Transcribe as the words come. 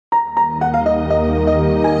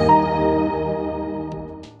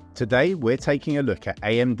Today, we're taking a look at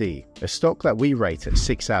AMD, a stock that we rate at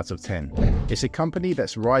 6 out of 10. It's a company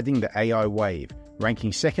that's riding the AI wave,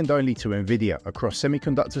 ranking second only to Nvidia across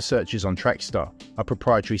semiconductor searches on Trackstar, a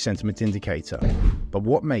proprietary sentiment indicator. But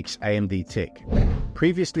what makes AMD tick?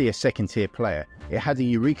 Previously a second-tier player, it had a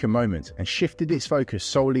eureka moment and shifted its focus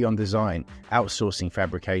solely on design, outsourcing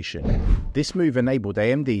fabrication. This move enabled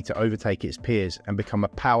AMD to overtake its peers and become a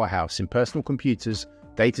powerhouse in personal computers,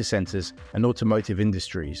 data centers, and automotive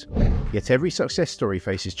industries. Yet every success story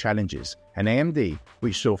faces challenges, and AMD,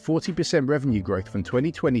 which saw 40% revenue growth from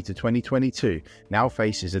 2020 to 2022, now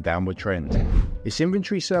faces a downward trend. Its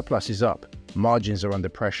inventory surplus is up, margins are under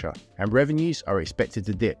pressure, and revenues are expected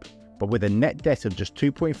to dip. But with a net debt of just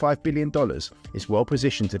 $2.5 billion, it's well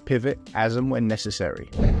positioned to pivot as and when necessary.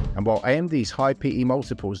 And while AMD's high PE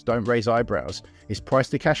multiples don't raise eyebrows, its price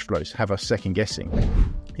to cash flows have us second guessing.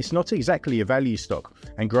 It's not exactly a value stock,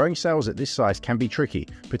 and growing sales at this size can be tricky,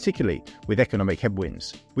 particularly with economic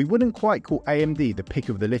headwinds. We wouldn't quite call AMD the pick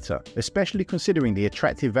of the litter, especially considering the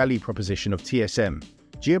attractive value proposition of TSM.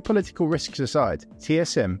 Geopolitical risks aside,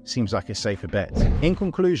 TSM seems like a safer bet. In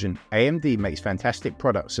conclusion, AMD makes fantastic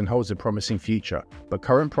products and holds a promising future, but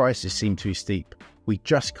current prices seem too steep. We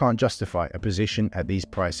just can't justify a position at these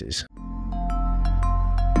prices.